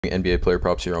NBA player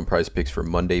props here on PrizePicks for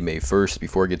Monday, May 1st.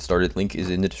 Before I get started, link is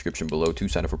in the description below to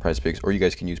sign up for PrizePicks, or you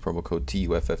guys can use promo code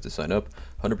TUFF to sign up.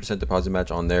 100% deposit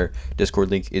match on there. Discord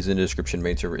link is in the description.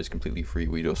 Main server is completely free.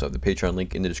 We also have the Patreon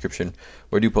link in the description,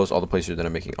 where I do post all the places that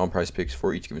I'm making on PrizePicks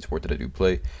for each given sport that I do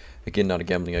play. Again, not a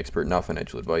gambling expert, not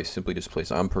financial advice, simply just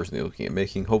place I'm personally looking at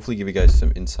making. Hopefully give you guys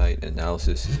some insight and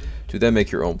analysis to then make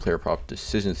your own player prop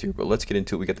decisions here. But let's get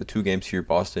into it. We got the two games here,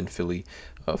 Boston, Philly,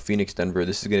 Phoenix, Denver.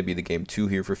 This is going to be the game 2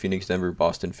 here for Phoenix, Denver,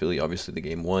 Boston, Philly, obviously the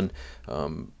game 1.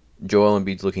 Joel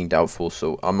Embiid's looking doubtful,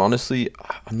 so I'm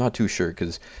not too sure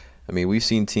because, I mean, we've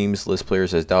seen teams list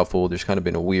players as doubtful. There's kind of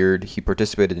been a weird, he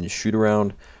participated in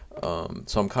shoot-around.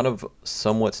 So I'm kind of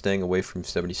somewhat staying away from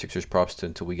 76ers props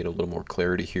until we get a little more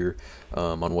clarity here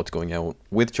on what's going on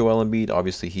with Joel Embiid.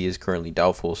 Obviously, he is currently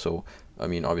doubtful, so, I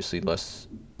mean, obviously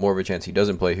more of a chance he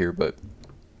doesn't play here, but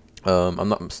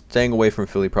I'm staying away from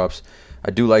Philly props. I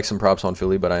do like some props on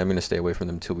Philly, but I am going to stay away from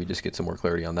them until we just get some more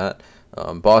clarity on that.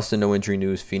 Boston, no injury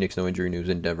news. Phoenix, no injury news.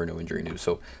 And Denver, no injury news.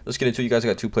 So let's get into it. You guys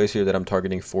got 2 plays here that I'm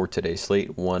targeting for today's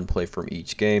slate. 1 play from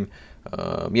each game.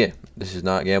 Yeah, this is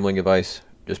not gambling advice.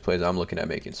 Just plays I'm looking at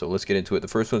making. So let's get into it. The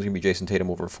first one's going to be Jason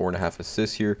Tatum over 4.5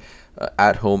 assists here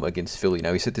at home against Philly.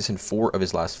 Now, he's hit this in 4 of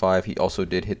his last 5. He also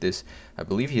did hit this, I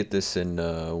believe he hit this in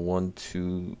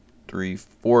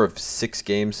 4 of 6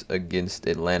 games against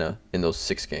Atlanta in those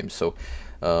 6 games. So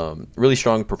really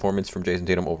strong performance from Jason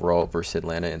Tatum overall versus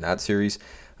Atlanta in that series.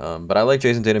 But I like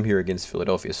Jason Tatum here against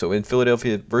Philadelphia. So in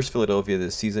Philadelphia versus Philadelphia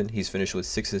this season, he's finished with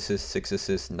 6 assists, 6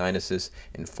 assists, 9 assists,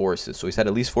 and 4 assists. So he's had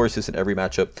at least 4 assists in every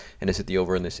matchup and has hit the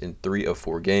over in this in 3 of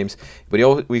 4 games.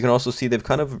 But we can also see they've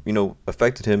kind of,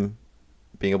 affected him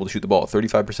being able to shoot the ball.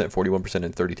 35%, 41%,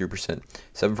 and 33%.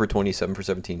 7 for 20, 7 for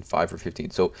 17, 5 for 15.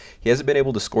 So he hasn't been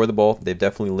able to score the ball. They've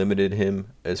definitely limited him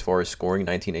as far as scoring,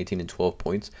 19, 18, and 12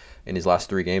 points in his last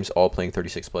 3 games, all playing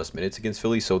 36-plus minutes against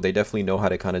Philly. So they definitely know how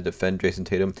to kind of defend Jason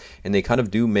Tatum, and they kind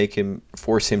of do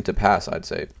force him to pass, I'd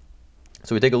say.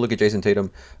 So we take a look at Jason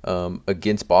Tatum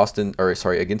against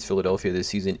Philadelphia this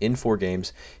season. In 4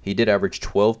 games, he did average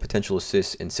 12 potential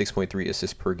assists and 6.3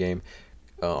 assists per game.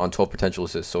 On 12 potential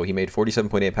assists. So he made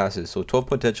 47.8 passes. So 12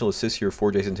 potential assists here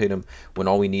for Jason Tatum when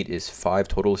all we need is 5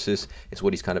 total assists is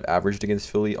what he's kind of averaged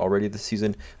against Philly already this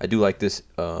season. I do like this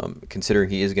considering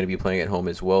he is going to be playing at home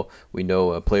as well. We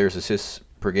know players' assists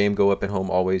per game go up at home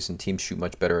always, and teams shoot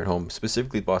much better at home,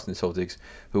 specifically Boston Celtics,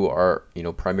 who are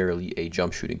primarily a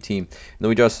jump shooting team.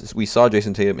 And then we saw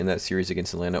Jason Tatum in that series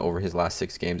against Atlanta over his last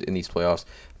 6 games in these playoffs,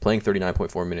 playing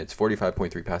 39.4 minutes,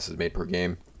 45.3 passes made per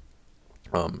game,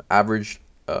 averaged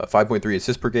 5.3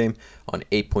 assists per game on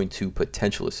 8.2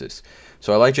 potential assists.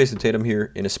 So I like Jason Tatum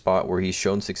here in a spot where he's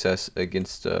shown success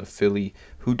against Philly,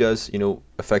 who does,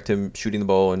 affect him shooting the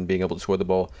ball and being able to score the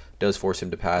ball, does force him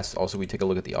to pass. Also, we take a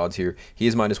look at the odds here. He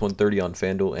is minus 130 on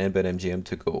FanDuel and BetMGM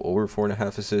to go over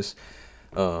 4.5 assists.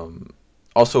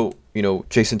 Also,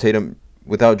 Jason Tatum,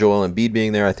 without Joel Embiid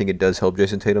being there, I think it does help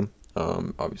Jason Tatum.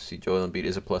 Obviously, Joel Embiid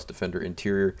is a plus defender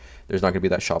interior. There's not going to be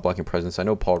that shot blocking presence. I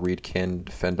know Paul Reed can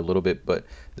defend a little bit, but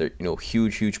they're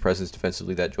huge presence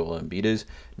defensively that Joel Embiid is.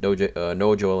 No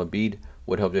Joel Embiid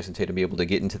would help Jason Tatum be able to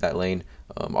get into that lane.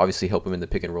 Obviously, help him in the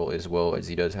pick and roll as well, as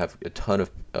he does have a ton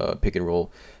of pick and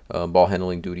roll ball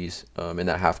handling duties in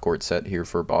that half court set here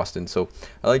for Boston. So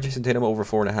I like Jason Tatum over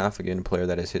 4.5. Again, a player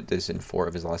that has hit this in 4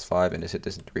 of his last 5 and has hit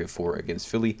this in 3 of 4 against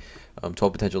Philly.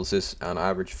 12 potential assists on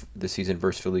average this season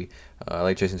versus Philly. I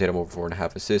like Jason Tatum over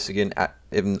 4.5 assists. Again,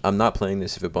 I'm not playing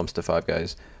this if it bumps to 5,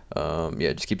 guys.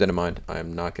 Yeah, just keep that in mind.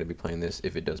 I'm not going to be playing this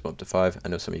if it does bump to 5. I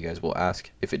know some of you guys will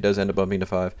ask if it does end up bumping to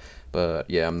 5, but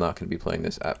yeah, I'm not going to be playing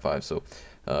this at 5. So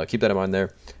keep that in mind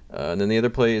there. And then the other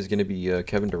play is going to be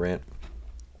Kevin Durant.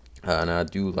 And I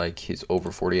do like his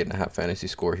over 48.5 fantasy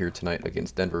score here tonight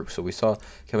against Denver. So we saw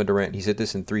Kevin Durant. He's hit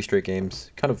this in 3 straight games.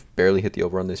 Kind of barely hit the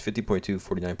over on this. 50.2,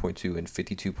 49.2, and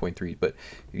 52.3. But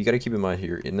you got to keep in mind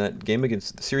here, in that game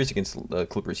against the series against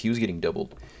Clippers, he was getting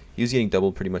doubled. He was getting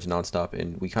doubled pretty much nonstop.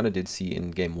 And we kind of did see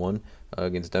in game 1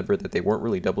 against Denver that they weren't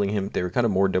really doubling him. They were kind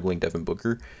of more doubling Devin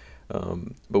Booker.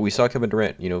 But we saw Kevin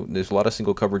Durant. There's a lot of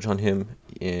single coverage on him,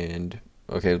 and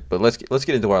okay, but let's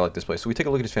get into why I like this play. So we take a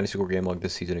look at his fantasy score game log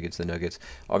this season against the Nuggets.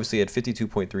 Obviously, he had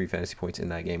 52.3 fantasy points in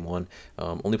that game 1.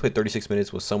 Only played 36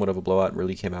 minutes, was somewhat of a blowout, and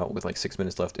really came out with like 6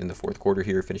 minutes left in the 4th quarter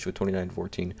here. Finished with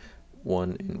 29-14,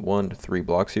 1 and 3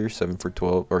 blocks here, 7 for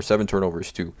 12, or 7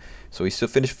 turnovers too. So he still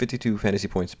finished 52 fantasy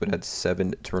points, but had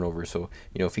 7 turnovers. So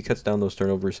if he cuts down those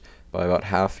turnovers by about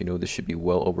half, this should be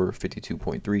well over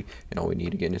 52.3. And all we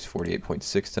need again is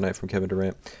 48.6 tonight from Kevin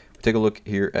Durant. Take a look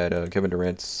here at Kevin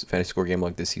Durant's fantasy score game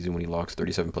log this season when he logs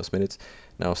 37 plus minutes.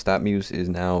 Now, StatMuse is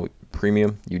now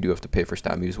premium. You do have to pay for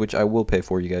StatMuse, which I will pay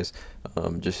for, you guys. I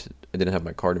didn't have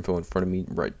my card info in front of me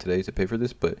right today to pay for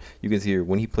this, but you can see here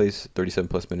when he plays 37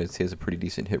 plus minutes, he has a pretty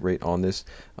decent hit rate on this.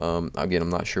 Again, I'm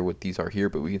not sure what these are here,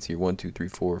 but we can see 1, 2, 3,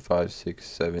 4, 5, 6,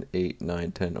 7, 8,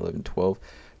 9, 10, 11, 12.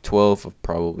 12 of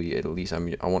probably at least, I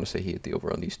mean, I want to say he hit the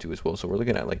over on these two as well. So we're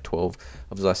looking at like 12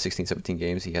 of his last 16, 17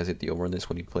 games. He has hit the over on this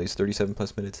when he plays 37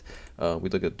 plus minutes. We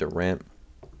look at Durant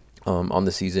on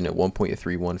the season at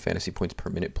 1.31 fantasy points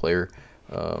per minute player.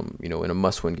 In a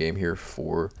must-win game here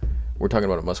we're talking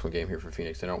about a must-win game here for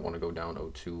Phoenix. They don't want to go down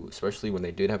 0-2, especially when they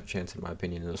did have a chance, in my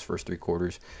opinion, in those first 3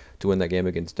 quarters to win that game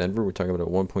against Denver. We're talking about a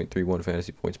 1.31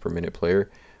 fantasy points per minute player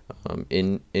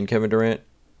in Kevin Durant,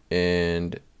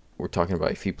 and we're talking about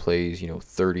if he plays,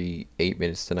 38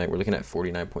 minutes tonight, we're looking at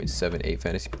 49.78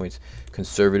 fantasy points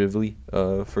conservatively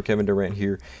for Kevin Durant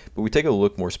here. But we take a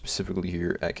look more specifically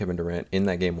here at Kevin Durant in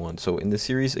that game 1. So in the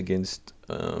series against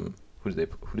who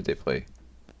did they play?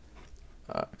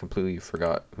 I completely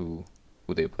forgot who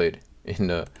they played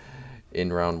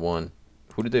in round 1.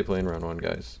 Who did they play in round 1,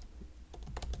 guys?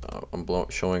 I'm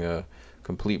showing a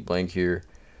complete blank here.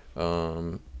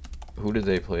 Who did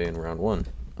they play in round 1?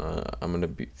 I'm gonna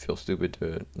feel stupid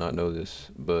to not know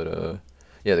this, but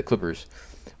yeah, the Clippers.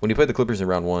 When he played the Clippers in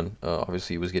round 1,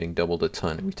 obviously he was getting doubled a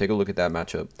ton. We take a look at that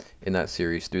matchup in that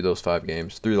series through the last 5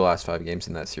 games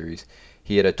in that series.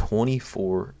 He had a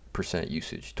 24%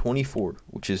 usage, 24,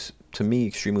 which is to me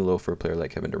extremely low for a player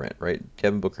like Kevin Durant, right?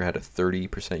 Devin Booker had a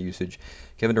 30% usage.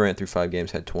 Kevin Durant through 5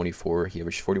 games had 24. He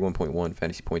averaged 41.1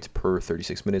 fantasy points per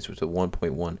 36 minutes, which was a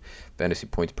 1.1 fantasy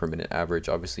points per minute average.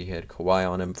 Obviously, he had Kawhi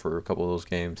on him for a couple of those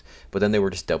games, but then they were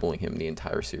just doubling him the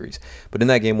entire series. But in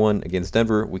that game 1 against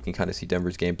Denver, we can kind of see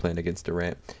Denver's game plan against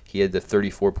Durant. He had the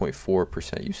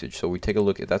 34.4% usage. So we take a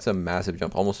look at that's a massive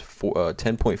jump, almost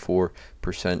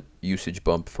 10.4% usage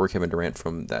bump for Kevin Durant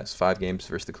from that 5 games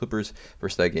versus the Clippers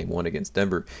versus that game 1 against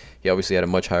Denver. He obviously had a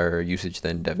much higher usage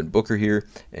than Devin Booker here,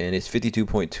 and his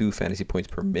 52.2 fantasy points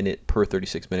per minute per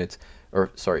 36 minutes,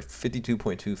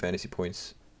 52.2 fantasy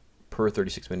points per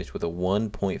 36 minutes with a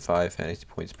 1.5 fantasy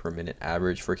points per minute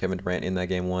average for Kevin Durant in that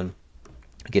game 1.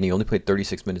 Again, he only played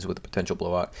 36 minutes with a potential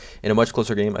blowout. In a much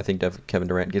closer game, I think Kevin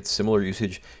Durant gets similar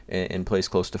usage and plays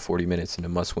close to 40 minutes in a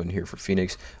must-win here for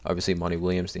Phoenix. Obviously, Monty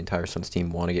Williams, the entire Suns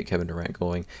team, want to get Kevin Durant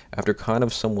going after kind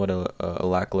of somewhat a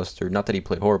lackluster, not that he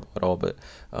played horrible at all, but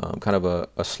kind of a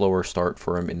slower start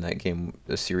for him in that game,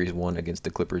 the Series 1 against the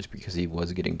Clippers, because he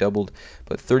was getting doubled.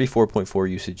 But 34.4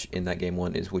 usage in that game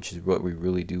 1 which is what we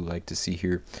really do like to see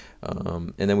here.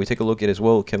 And then we take a look at as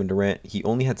well, Kevin Durant, he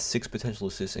only had 6 potential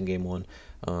assists in game 1.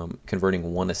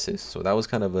 Converting 1 assist, so that was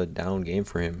kind of a down game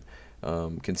for him,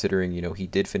 considering he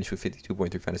did finish with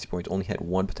 52.3 fantasy points, only had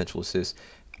 1 potential assist.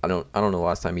 I don't know the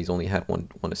last time he's only had one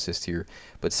assist here,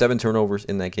 but 7 turnovers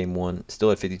in that game 1, still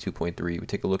at 52.3. We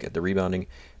take a look at the rebounding,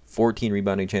 14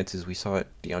 rebounding chances. We saw it,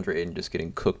 DeAndre Ayton just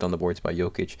getting cooked on the boards by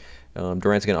Jokic.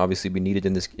 Durant's going to obviously be needed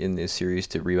in this series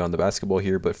to rebound the basketball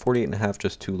here, but 48.5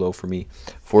 just too low for me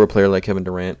for a player like Kevin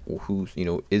Durant, who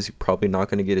is probably not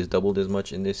going to get doubled as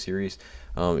much in this series.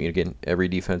 Again, every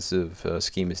defensive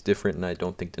scheme is different, and I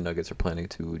don't think the Nuggets are planning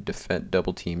to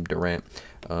double team Durant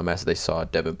as they saw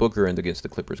Devin Booker and against the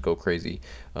Clippers go crazy.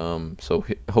 So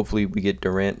hopefully we get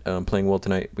Durant playing well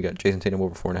tonight. We got Jason Tatum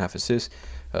over 4.5 assists.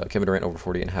 Kevin Durant over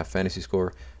 48.5 fantasy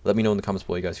score. Let me know in the comments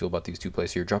below how you guys feel about these 2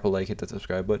 plays here. Drop a like, hit that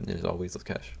subscribe button, and as always, let's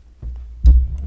cash.